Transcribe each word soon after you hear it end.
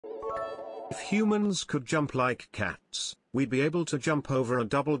If humans could jump like cats, we'd be able to jump over a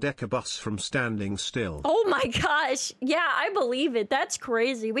double-decker bus from standing still. Oh my gosh. Yeah, I believe it. That's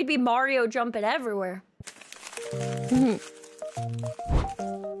crazy. We'd be Mario jumping everywhere.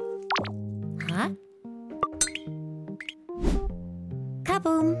 Huh?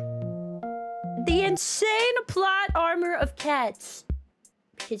 Kaboom. The insane plot armor of cats.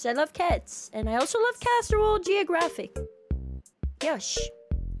 Because I love cats. And I also love Casserole Geographic. Yosh.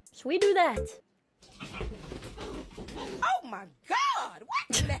 So we do that. Oh my God! What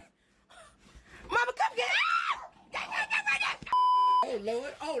the? Mama, come get it! Oh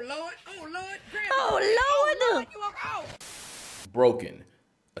Lord! Oh Lord! Oh Lord! Grandma. Oh Lord! Broken.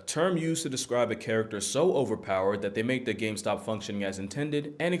 A term used to describe a character so overpowered that they make the game stop functioning as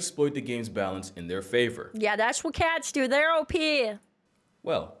intended and exploit the game's balance in their favor. Yeah, that's what cats do. They're OP.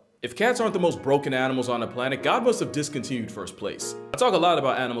 Well, if cats aren't the most broken animals on the planet, God must have discontinued first place. I talk a lot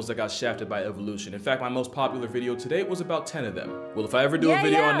about animals that got shafted by evolution. In fact, my most popular video today was about 10 of them. Well, if I ever do a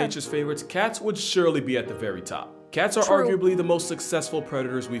video on nature's favorites, cats would surely be at the very top. Cats are arguably the most successful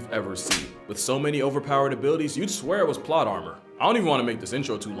predators we've ever seen. With so many overpowered abilities, you'd swear it was plot armor. I don't even want to make this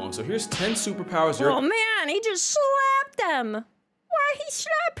intro too long, so here's 10 superpowers Oh man, he just slapped them. Why he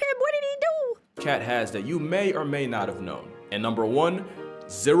slapped him? What did he do? Cat has that you may or may not have known. And number 1,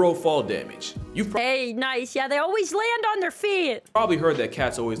 0 fall damage. Hey, nice. Yeah, they always land on their feet. Probably heard that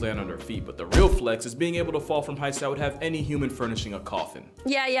cats always land on their feet, but the real flex is being able to fall from heights that would have any human furnishing a coffin.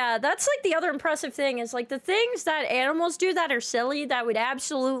 Yeah, that's like the other impressive thing is like the things that animals do that are silly that would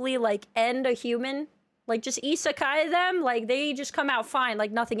absolutely like end a human. Like just isekai them, like they just come out fine,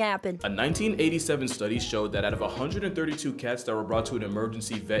 like nothing happened. A 1987 study showed that out of 132 cats that were brought to an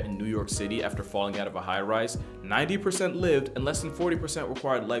emergency vet in New York City after falling out of a high-rise, 90% lived and less than 40%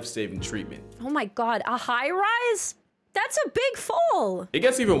 required life-saving treatment. Oh my God, a high-rise? That's a big fall. It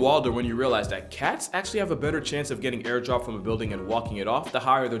gets even wilder when you realize that cats actually have a better chance of getting airdrop from a building and walking it off the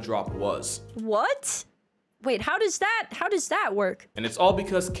higher the drop was. What? Wait, how does that work? And it's all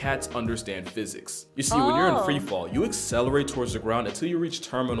because cats understand physics. You see, when you're in free fall, you accelerate towards the ground until you reach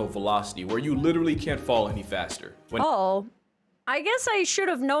terminal velocity, where you literally can't fall any faster. I guess I should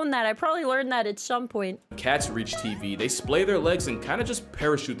have known that. I probably learned that at some point. When cats reach TV, they splay their legs and kind of just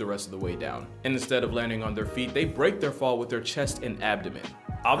parachute the rest of the way down. And instead of landing on their feet, they break their fall with their chest and abdomen.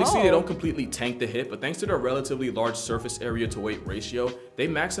 Obviously, they don't completely tank the hit, but thanks to their relatively large surface area to weight ratio, they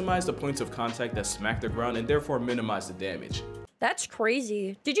maximize the points of contact that smack the ground and therefore minimize the damage. That's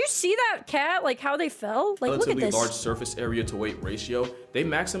crazy. Did you see that cat, like how they fell? Like, look at this. Relatively large surface area to weight ratio, they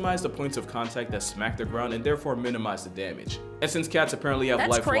maximize the points of contact that smack the ground and therefore minimize the damage. And since cats apparently have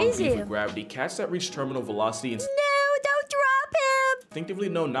lifelong beef with gravity, cats that reach terminal velocity and don't drop him! Instinctively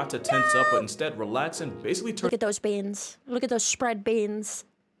know not to tense up, but instead relax and basically turn. Look at those beans. Look at those spread beans.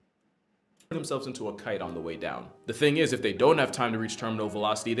 Themselves into a kite on the way down. The thing is, if they don't have time to reach terminal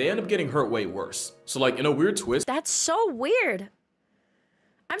velocity, they end up getting hurt way worse. So like in a weird twist. That's so weird.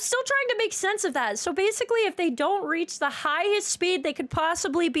 I'm still trying to make sense of that. So basically, if they don't reach the highest speed they could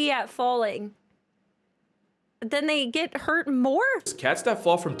possibly be at falling, then they get hurt more? Cats that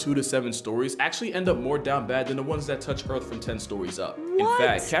fall from 2 to 7 stories actually end up more down bad than the ones that touch Earth from 10 stories up. What? In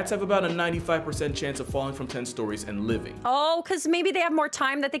fact, cats have about a 95% chance of falling from 10 stories and living. Oh, because maybe they have more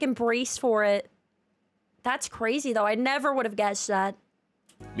time that they can brace for it. That's crazy, though. I never would have guessed that.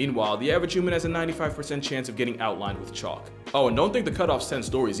 Meanwhile, the average human has a 95% chance of getting outlined with chalk. Oh, and don't think the cutoff's 10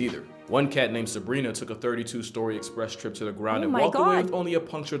 stories either. One cat named Sabrina took a 32-story express trip to the ground and walked away with only a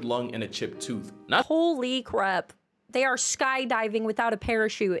punctured lung and a chipped tooth. Holy crap. They are skydiving without a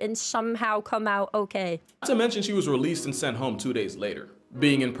parachute and somehow come out okay. Not to mention she was released and sent home 2 days later.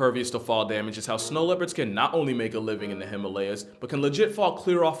 Being impervious to fall damage is how snow leopards can not only make a living in the Himalayas, but can legit fall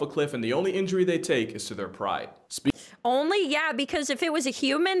clear off a cliff and the only injury they take is to their pride. Only? Yeah, because if it was a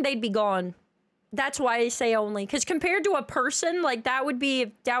human, they'd be gone. That's why I say only. Because compared to a person, like that would be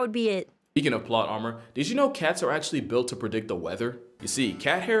it. Speaking of plot armor, did you know cats are actually built to predict the weather? You see,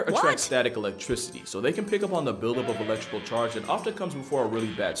 cat hair attracts static electricity, so they can pick up on the buildup of electrical charge that often comes before a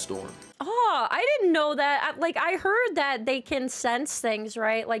really bad storm. Oh, I didn't know that. Like, I heard that they can sense things,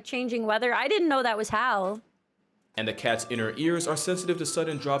 right? Like changing weather. I didn't know that was how. And the cat's inner ears are sensitive to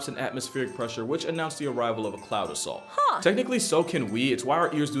sudden drops in atmospheric pressure, which announce the arrival of a cloud assault. Technically, so can we. It's why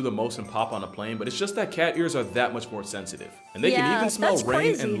our ears do the most and pop on a plane, but it's just that cat ears are that much more sensitive. And they can even smell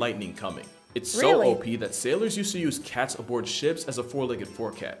rain and lightning coming. It's so OP that sailors used to use cats aboard ships as a four-legged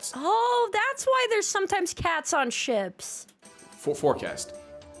forecast. Oh, that's why there's sometimes cats on ships. Forecast.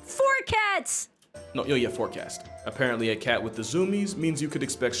 Forecats! No, yeah, forecast. Apparently a cat with the zoomies means you could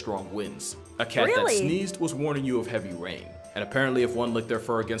expect strong winds. A cat that sneezed was warning you of heavy rain. And apparently if one licked their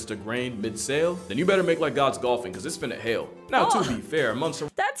fur against a grain mid-sail, then you better make like God's golfing, because it's finna hail. Now, to be fair, amongst...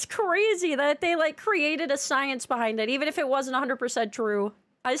 That's crazy that they, like, created a science behind it, even if it wasn't 100% true.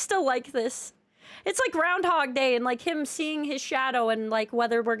 I still like this. It's like Groundhog Day and, like, him seeing his shadow and, like,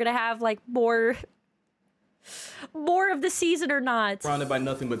 whether we're gonna have, like, more of the season or not. Surrounded by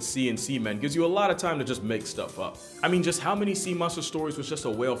nothing but sea and seamen gives you a lot of time to just make stuff up. I mean, just how many sea monster stories was just a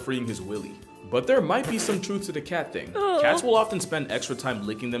whale freeing his willy? But there might be some truth to the cat thing. Cats will often spend extra time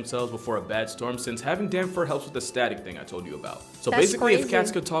licking themselves before a bad storm, since having damp fur helps with the static thing I told you about. So That's basically, crazy. if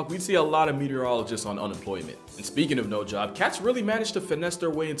cats could talk, we'd see a lot of meteorologists on unemployment. And speaking of no job, cats really managed to finesse their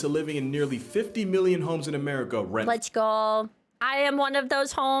way into living in nearly 50 million homes in America rent Let's go. I am one of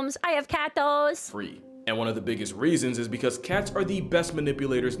those homes. I have catos. free. And one of the biggest reasons is because cats are the best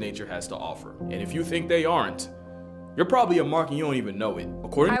manipulators nature has to offer. And if you think they aren't, you're probably a mark and you don't even know it.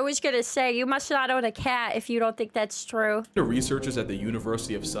 According I was gonna say, you must not own a cat if you don't think that's true. to researchers at the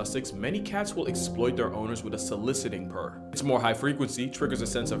University of Sussex, many cats will exploit their owners with a soliciting purr. It's more high frequency, triggers a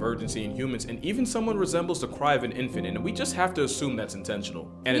sense of urgency in humans, and even someone resembles the cry of an infant, and we just have to assume that's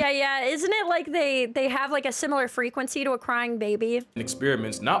intentional. And Yeah, isn't it like they have like a similar frequency to a crying baby? in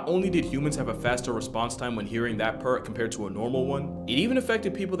experiments, not only did humans have a faster response time when hearing that purr compared to a normal one, it even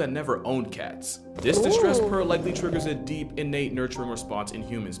affected people that never owned cats. This distressed purr likely triggers a deep, innate nurturing response in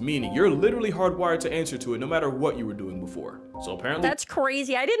humans, meaning you're literally hardwired to answer to it no matter what you were doing before. So apparently, That's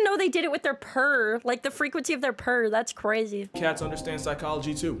crazy. I didn't know they did it with their purr, like the frequency of their purr. That's crazy. cats understand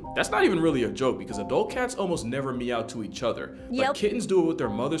psychology too. That's not even really a joke, because adult cats almost never meow to each other. Yep. But kittens do it with their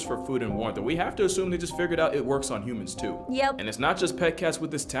mothers for food and warmth, and we have to assume they just figured out it works on humans too. Yep. And it's not just pet cats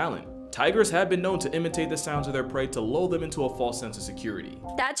with this talent. Tigers have been known to imitate the sounds of their prey to lull them into a false sense of security.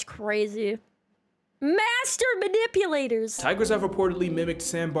 That's crazy. Master manipulators. Tigers have reportedly mimicked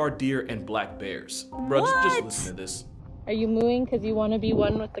sandbar deer and black bears. Bro, just What? listen to this. Are you mooing because you want to be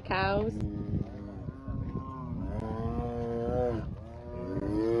one with the cows?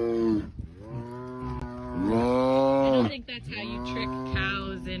 I don't think that's how you trick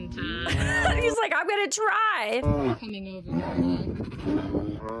cows into He's like, I'm gonna try. coming over here.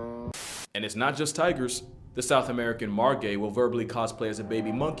 And it's not just tigers. The South American margay will verbally cosplay as a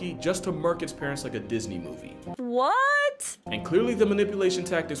baby monkey just to murk its parents like a Disney movie. What? And clearly the manipulation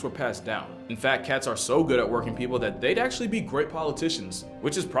tactics were passed down. In fact, cats are so good at working people that they'd actually be great politicians,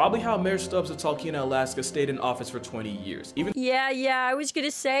 which is probably how Mayor Stubbs of Talkeetna, Alaska stayed in office for 20 years. Even Yeah, I was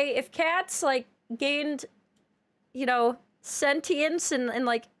gonna say, if cats, like, gained, you know, sentience and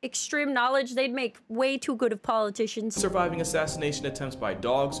like, extreme knowledge, they'd make way too good of politicians. surviving assassination attempts by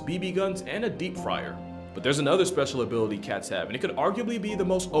dogs, BB guns, and a deep fryer. But there's another special ability cats have, and it could arguably be the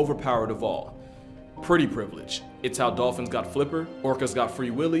most overpowered of all. Pretty privilege. It's how dolphins got Flipper, orcas got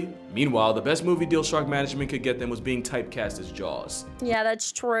Free Willy. Meanwhile, the best movie deal shark management could get them was being typecast as Jaws. Yeah,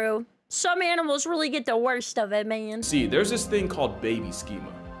 that's true. Some animals really get the worst of it, man. See, there's this thing called baby schema.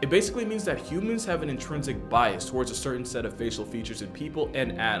 It basically means that humans have an intrinsic bias towards a certain set of facial features in people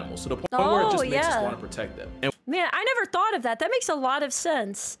and animals, to the point where it just makes us yeah. want to protect them. And Man, I never thought of that. That makes a lot of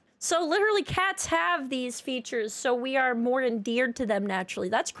sense. So literally cats have these features, so we are more endeared to them naturally.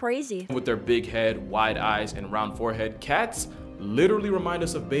 That's crazy. with their big head, wide eyes, and round forehead, cats literally remind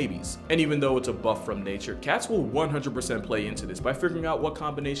us of babies. And even though it's a buff from nature, cats will 100% play into this by figuring out what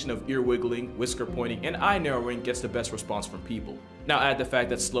combination of ear wiggling, whisker pointing, and eye narrowing gets the best response from people. Now add the fact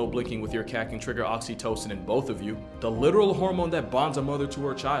that slow blinking with your cat can trigger oxytocin in both of you, the literal hormone that bonds a mother to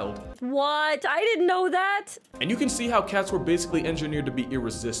her child. What? I didn't know that. And you can see how cats were basically engineered to be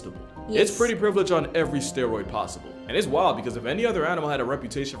irresistible. Yes. It's pretty privilege on every steroid possible. And it's wild because if any other animal had a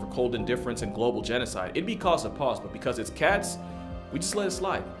reputation for cold indifference and global genocide, it'd be cause of pause, but because it's cats, we just let it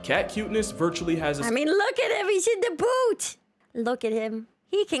slide. Cat cuteness virtually has a I mean, look at him. He's in the boot. Look at him.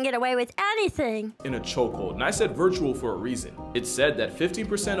 He can get away with anything. in a chokehold, and I said virtual for a reason. It's said that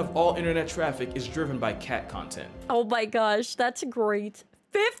 15% of all internet traffic is driven by cat content. Oh my gosh, that's great.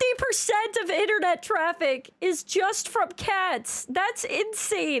 50% of internet traffic is just from cats. That's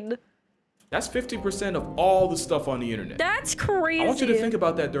insane. That's 50% of all the stuff on the internet. That's crazy. I want you to think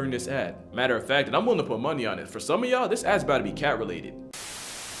about that during this ad. Matter of fact, and I'm willing to put money on it. For some of y'all, this ad's about to be cat related.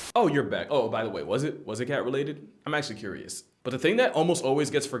 Oh, you're back. Oh, by the way, was it cat related? I'm actually curious. But the thing that almost always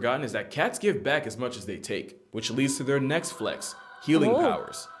gets forgotten is that cats give back as much as they take, which leads to their next flex, healing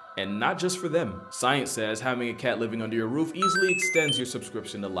powers. And not just for them. Science says having a cat living under your roof easily extends your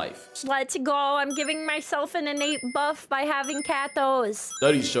subscription to life. Let's go. I'm giving myself an innate buff by having catos.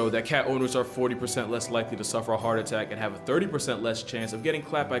 Studies show that cat owners are 40% less likely to suffer a heart attack and have a 30% less chance of getting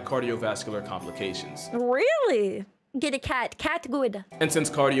clapped by cardiovascular complications. Really? Get a cat. Cat good. And since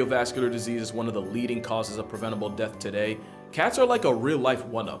cardiovascular disease is one of the leading causes of preventable death today, Cats are like a real-life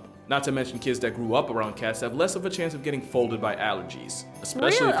one-up. Not to mention kids that grew up around cats have less of a chance of getting folded by allergies.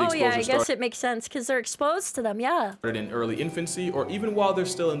 Especially if the Oh yeah, I exposure guess it makes sense because they're exposed to them, yeah. started in early infancy or even while they're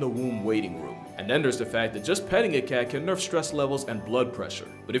still in the womb waiting room. And then there's the fact that just petting a cat can nerf stress levels and blood pressure.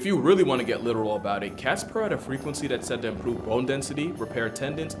 But if you really want to get literal about it, cats purr at a frequency that's said to improve bone density, repair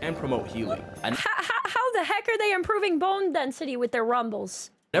tendons, and promote healing. And How the heck are they improving bone density with their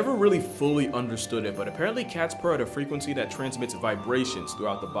rumbles? never really fully understood it, but apparently cats purr at a frequency that transmits vibrations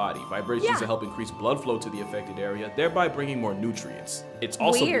throughout the body. Vibrations that help increase blood flow to the affected area, thereby bringing more nutrients. It's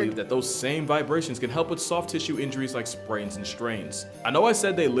also believed that those same vibrations can help with soft tissue injuries like sprains and strains. I know I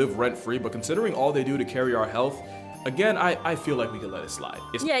said they live rent-free, but considering all they do to carry our health, again, I feel like we could let it slide.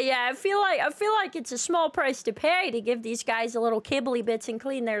 Yeah, I feel like it's a small price to pay to give these guys a little kibbly bits and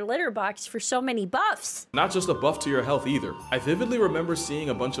clean their litter box for so many buffs. Not just a buff to your health either. I vividly remember seeing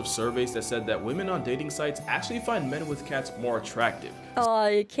a bunch of surveys that said that women on dating sites actually find men with cats more attractive. Oh,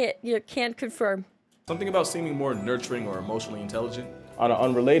 you can't confirm. Something about seeming more nurturing or emotionally intelligent. On an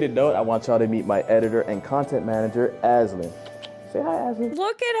unrelated note, I want y'all to meet my editor and content manager, Aslan. Say hi, Aslan.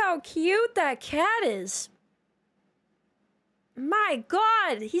 Look at how cute that cat is. My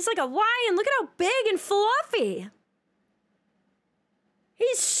God, he's like a lion. Look at how big and fluffy.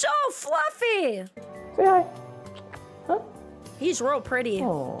 He's so fluffy. Say hi. Huh? He's real pretty.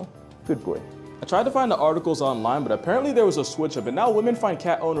 Oh, good boy. I tried to find the articles online, but apparently there was a switch up and now women find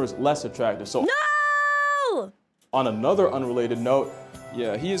cat owners less attractive. So No! on another unrelated note,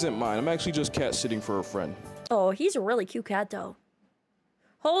 yeah, he isn't mine. I'm actually just cat sitting for a friend. Oh, he's a really cute cat though.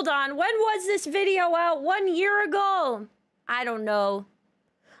 Hold on, when was this video out? 1 year ago? I don't know.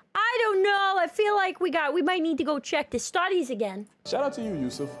 I feel like we might need to go check the studies again. Shout out to you,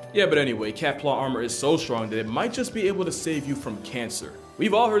 Yusuf. Yeah, but anyway, cat claw armor is so strong that it might just be able to save you from cancer.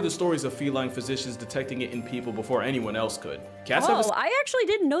 We've all heard the stories of feline physicians detecting it in people before anyone else could. Cats have a I actually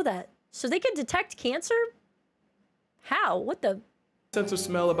didn't know that. So they can detect cancer? How? What the? sense of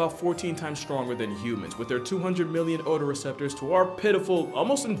smell about 14 times stronger than humans, with their 200 million odor receptors to our pitiful,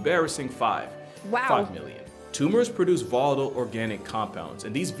 almost embarrassing 5. Wow. 5 million. Tumors produce volatile organic compounds,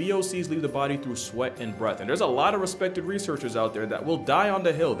 and these VOCs leave the body through sweat and breath. And there's a lot of respected researchers out there that will die on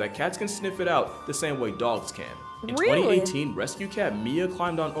the hill that cats can sniff it out the same way dogs can. In 2018, rescue cat Mia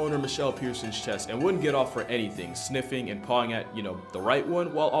climbed on owner Michelle Pearson's chest and wouldn't get off for anything, sniffing and pawing at, the right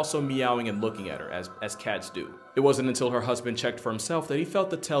one, while also meowing and looking at her, as cats do. It wasn't until her husband checked for himself that he felt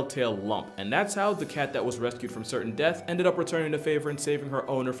the telltale lump, and that's how the cat that was rescued from certain death ended up returning the favor and saving her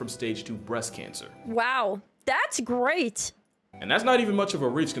owner from stage 2 breast cancer. Wow, that's great. And that's not even much of a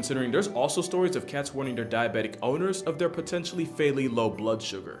reach, considering there's also stories of cats warning their diabetic owners of their potentially fatally low blood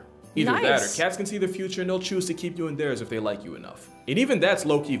sugar. Either that, or cats can see the future and they'll choose to keep you in theirs if they like you enough. And even that's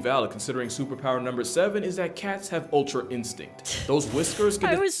low-key valid, considering superpower number 7 is that cats have ultra instinct. Those whiskers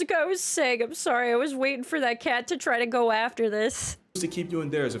can I was saying, I'm sorry, I was waiting for that cat to try to go after this. To keep you in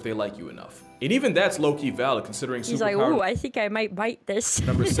theirs if they like you enough. And even that's low-key valid, considering He's like, ooh, I think I might bite this.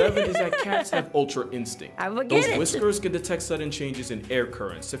 Number 7 is that cats have ultra instinct. Those whiskers can detect sudden changes in air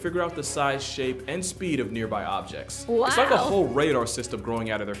currents to figure out the size, shape, and speed of nearby objects. Wow. It's like a whole radar system growing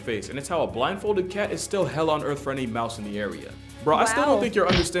out of their face, and it's how a blindfolded cat is still hell on earth for any mouse in the area. Bro, I still don't think you're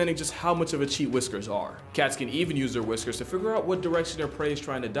understanding just how much of a cheat whiskers are. Cats can even use their whiskers to figure out what direction their prey is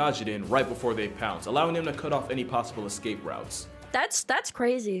trying to dodge it in right before they pounce, allowing them to cut off any possible escape routes. That's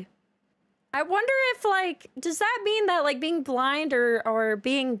crazy. I wonder if, like, does that mean that, like, being blind or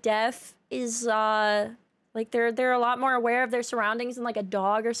being deaf is, like, they're a lot more aware of their surroundings than, like, a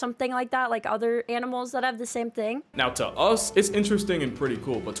dog or something like that, like other animals that have the same thing? Now, to us, it's interesting and pretty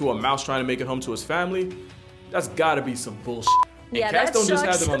cool, but to a mouse trying to make it home to his family, that's gotta be some bullshit. And yeah, cats don't sucks.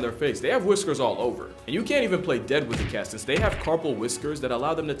 just have them on their face, they have whiskers all over. And you can't even play dead with the cats since they have carpal whiskers that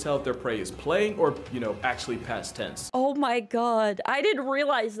allow them to tell if their prey is playing or, actually past tense. Oh my god, I didn't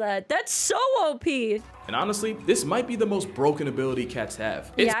realize that. That's so OP. And honestly, this might be the most broken ability cats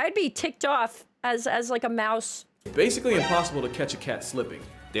have. Yeah, I'd be ticked off as like a mouse. It's basically impossible to catch a cat slipping.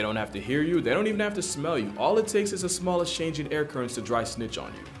 They don't have to hear you, they don't even have to smell you. All it takes is a smallest change in air currents to dry snitch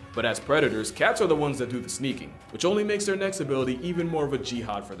on you. But as predators, cats are the ones that do the sneaking, which only makes their next ability even more of a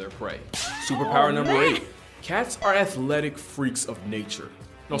jihad for their prey. Superpower number 8. Cats are athletic freaks of nature.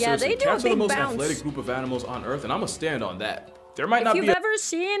 No, yeah, seriously, they do cats a are the big most bounce. athletic group of animals on Earth, and I'ma stand on that. There might not If be you've ever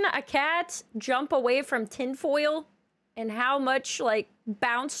seen a cat jump away from tinfoil and how much, like,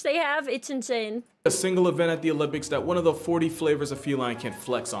 bounce they have, it's insane. a single event at the Olympics that one of the 40 flavors of feline can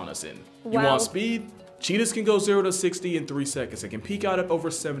flex on us in. You want speed? Cheetahs can go 0 to 60 in 3 seconds and can peak out at over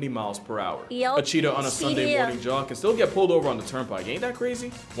 70 miles per hour. Yep. A cheetah on a Sunday morning jog can still get pulled over on the turnpike. Ain't that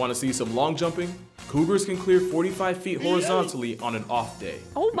crazy? Want to see some long jumping? Cougars can clear 45 feet horizontally on an off day.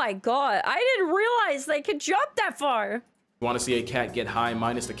 Oh my god, I didn't realize they could jump that far. Want to see a cat get high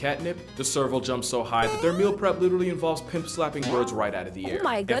minus the catnip? The serval jumps so high that their meal prep literally involves pimp slapping birds right out of the air. Oh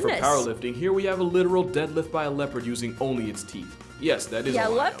my goodness. And for powerlifting, here we have a literal deadlift by a leopard using only its teeth. Yes, that is a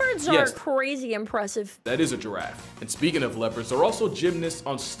rhino. Leopards are crazy impressive. That is a giraffe. And speaking of leopards, they're also gymnasts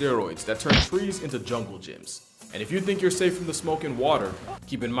on steroids that turn trees into jungle gyms. And if you think you're safe from the smoke and water,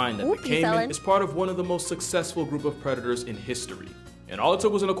 keep in mind that the caiman is part of one of the most successful group of predators in history. And all it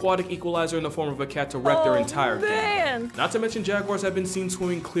took was an aquatic equalizer in the form of a cat to wreck their entire gang. Not to mention jaguars have been seen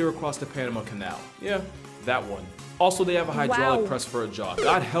swimming clear across the Panama Canal. Yeah, that one. Also, they have a hydraulic press for a jaw.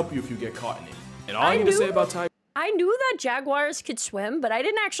 God help you if you get caught in it. And all I need to say about tigers. I knew that jaguars could swim, but I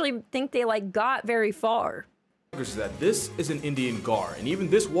didn't actually think they like got very far. Is that this is an Indian gar, and even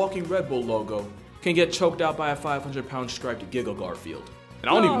this walking Red Bull logo can get choked out by a 500-pound striped Giga Garfield. And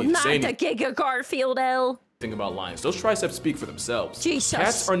I don't even need to say anything. Not the Giga Garfield, L. Think about lions. Those triceps speak for themselves. Jesus.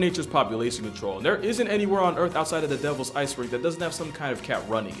 Cats are nature's population control, and there isn't anywhere on Earth outside of the Devil's Ice Rink that doesn't have some kind of cat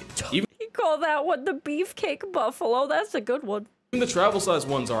running it. Even you call that one the beefcake buffalo? That's a good one. the travel-sized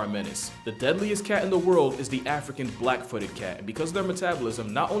ones are a menace. The deadliest cat in the world is the African black-footed cat, and because of their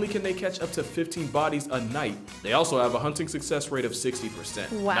metabolism, not only can they catch up to 15 bodies a night, they also have a hunting success rate of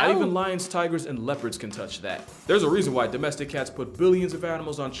 60%. Wow. Not even lions, tigers, and leopards can touch that. There's a reason why domestic cats put billions of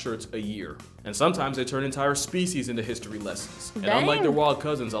animals on shirts a year, and sometimes they turn entire species into history lessons. And unlike their wild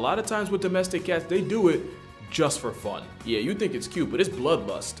cousins, a lot of times with domestic cats, they do it just for fun. Yeah, you think it's cute, but it's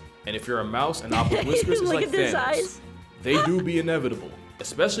bloodlust. And if you're a mouse, an opt with whiskers is like Thanos. They do be inevitable,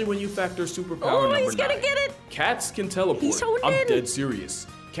 especially when you factor superpower number 9. He's gonna get it. Cats can teleport. I'm dead serious.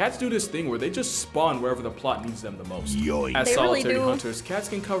 Cats do this thing where they just spawn wherever the plot needs them the most. As solitary hunters, cats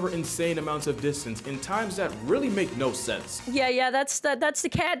can cover insane amounts of distance in times that really make no sense. Yeah, that's the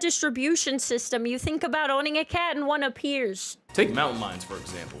cat distribution system. You think about owning a cat and one appears. Take mountain lions, for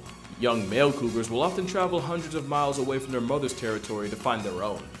example. Young male cougars will often travel hundreds of miles away from their mother's territory to find their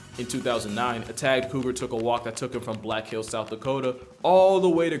own. In 2009, a tagged cougar took a walk that took him from Black Hills, South Dakota, all the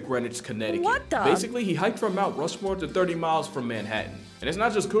way to Greenwich, Connecticut. What the? Basically, he hiked from Mount Rushmore to 30 miles from Manhattan. And it's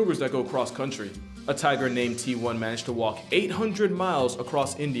not just cougars that go cross-country. A tiger named T1 managed to walk 800 miles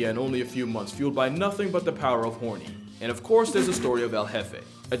across India in only a few months, fueled by nothing but the power of horny. And of course, there's a story of El Jefe,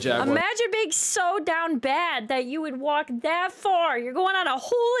 a jaguar. Imagine being so down bad that you would walk that far. You're going on a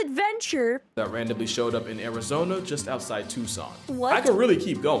whole adventure. That randomly showed up in Arizona, just outside Tucson. What? I could really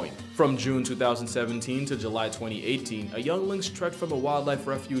keep going. From June 2017 to July 2018, a young lynx trekked from a wildlife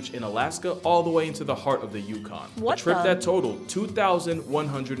refuge in Alaska all the way into the heart of the Yukon. What a trip that totaled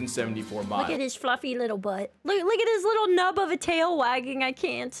 2,174 miles. Look at his fluffy little butt. Look at his little nub of a tail wagging. I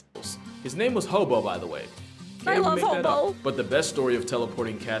can't. His name was Hobo, by the way. I love Hobo. But the best story of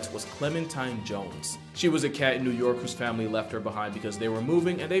teleporting cats was Clementine Jones. She was a cat in New York whose family left her behind because they were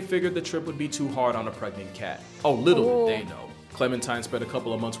moving and they figured the trip would be too hard on a pregnant cat. Oh, little did they know. Clementine spent a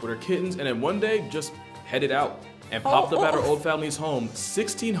couple of months with her kittens and then one day just headed out and popped up at her old family's home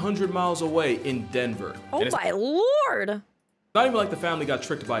 1,600 miles away in Denver. Oh my lord. Not even like the family got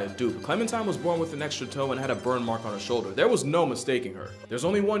tricked by a dupe. Clementine was born with an extra toe and had a burn mark on her shoulder. There was no mistaking her. There's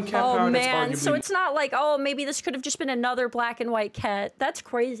only one cat parent that's arguably so it's not like, oh, maybe this could have just been another black and white cat. That's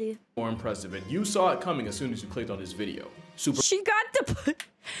crazy. More impressive, and you saw it coming as soon as you clicked on this video.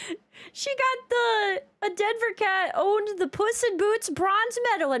 A Denver cat owned the Puss in Boots bronze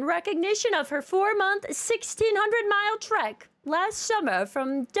medal in recognition of her 4-month, 1,600-mile trek last summer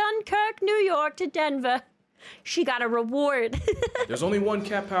from Dunkirk, New York to Denver. She got a reward. There's only one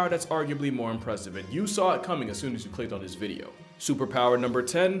cat power that's arguably more impressive, and you saw it coming as soon as you clicked on this video. Superpower number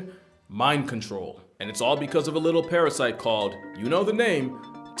 10, mind control. And it's all because of a little parasite called, you know the name,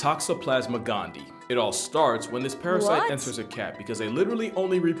 Toxoplasma gondii. It all starts when this parasite enters a cat because they literally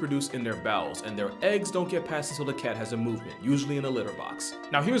only reproduce in their bowels and their eggs don't get passed until the cat has a movement, usually in a litter box.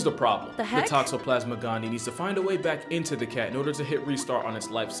 Now here's the problem. The Toxoplasma gondii needs to find a way back into the cat in order to hit restart on its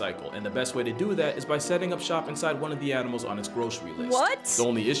life cycle, and the best way to do that is by setting up shop inside one of the animals on its grocery list. What? The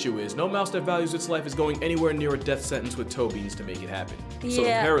only issue is no mouse that values its life is going anywhere near a death sentence with toe beans to make it happen. So the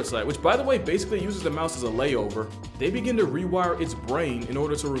parasite, which by the way basically uses the mouse as a layover, they begin to rewire its brain in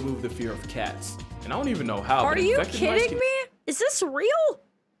order to remove the fear of cats. And I don't even know how. Are you kidding me? Is this real?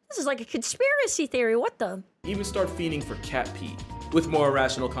 This is like a conspiracy theory. What the? Even start fiending for cat pee. With more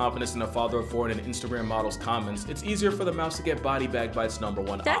irrational confidence than a father of four in an Instagram model's comments, it's easier for the mouse to get body bagged by its number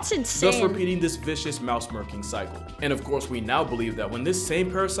one That's op, insane. thus repeating this vicious mouse-murking cycle. And of course, we now believe that when this same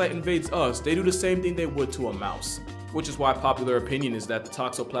parasite invades us, they do the same thing they would to a mouse. Which is why popular opinion is that the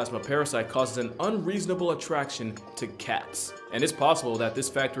Toxoplasma parasite causes an unreasonable attraction to cats. And it's possible that this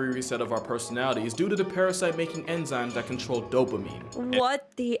factory reset of our personality is due to the parasite making enzymes that control dopamine.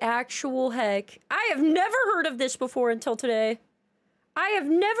 What the actual heck? I have never heard of this before until today. I have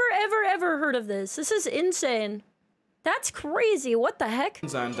never, ever heard of this. This is insane. That's crazy. What the heck?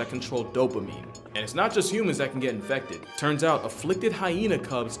 Enzymes that control dopamine. And it's not just humans that can get infected. Turns out afflicted hyena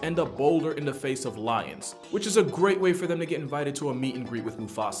cubs end up bolder in the face of lions, which is a great way for them to get invited to a meet and greet with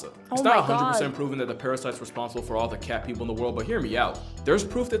Mufasa. It's not 100% proven that the parasite's responsible for all the cat people in the world, but hear me out. There's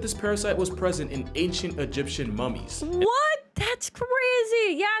proof that this parasite was present in ancient Egyptian mummies. What? That's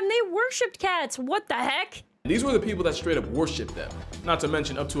crazy. Yeah, and they worshipped cats. What the heck? These were the people that straight up worship them. Not to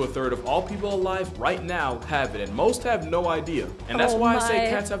mention up to a third of all people alive right now have it, and most have no idea. And that's why I say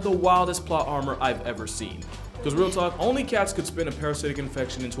cats have the wildest plot armor I've ever seen. Because real talk, only cats could spin a parasitic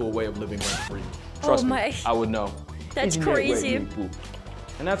infection into a way of living rent-free. Trust me, I would know. That's crazy. And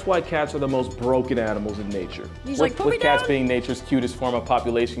that's why cats are the most broken animals in nature. With cats being nature's cutest form of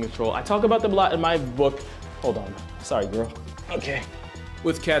population control. I talk about them a lot in my book. Hold on. Sorry, girl. Okay.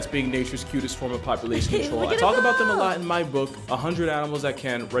 With cats being nature's cutest form of population control, I talk about them a lot in my book, 100 Animals That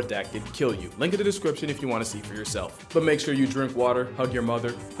Can, Redacted, Kill You. Link in the description if you want to see for yourself. But make sure you drink water, hug your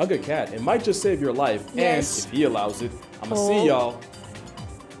mother, hug a cat. It might just save your life. Yes. And if he allows it, I'ma see y'all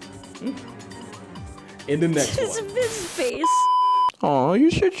in the next one. His face. Aw, you're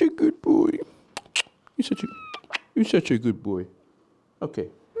such a good boy. You're such a good boy. Okay.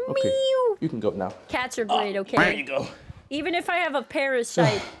 Meow. You can go now. Cats are great, okay? There you go. Even if I have a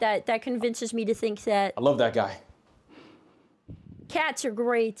parasite that convinces me to think that. I love that guy. Cats are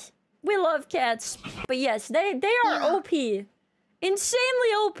great. We love cats. But yes, they are OP. Insanely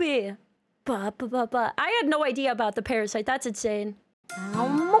OP. I had no idea about the parasite. That's insane.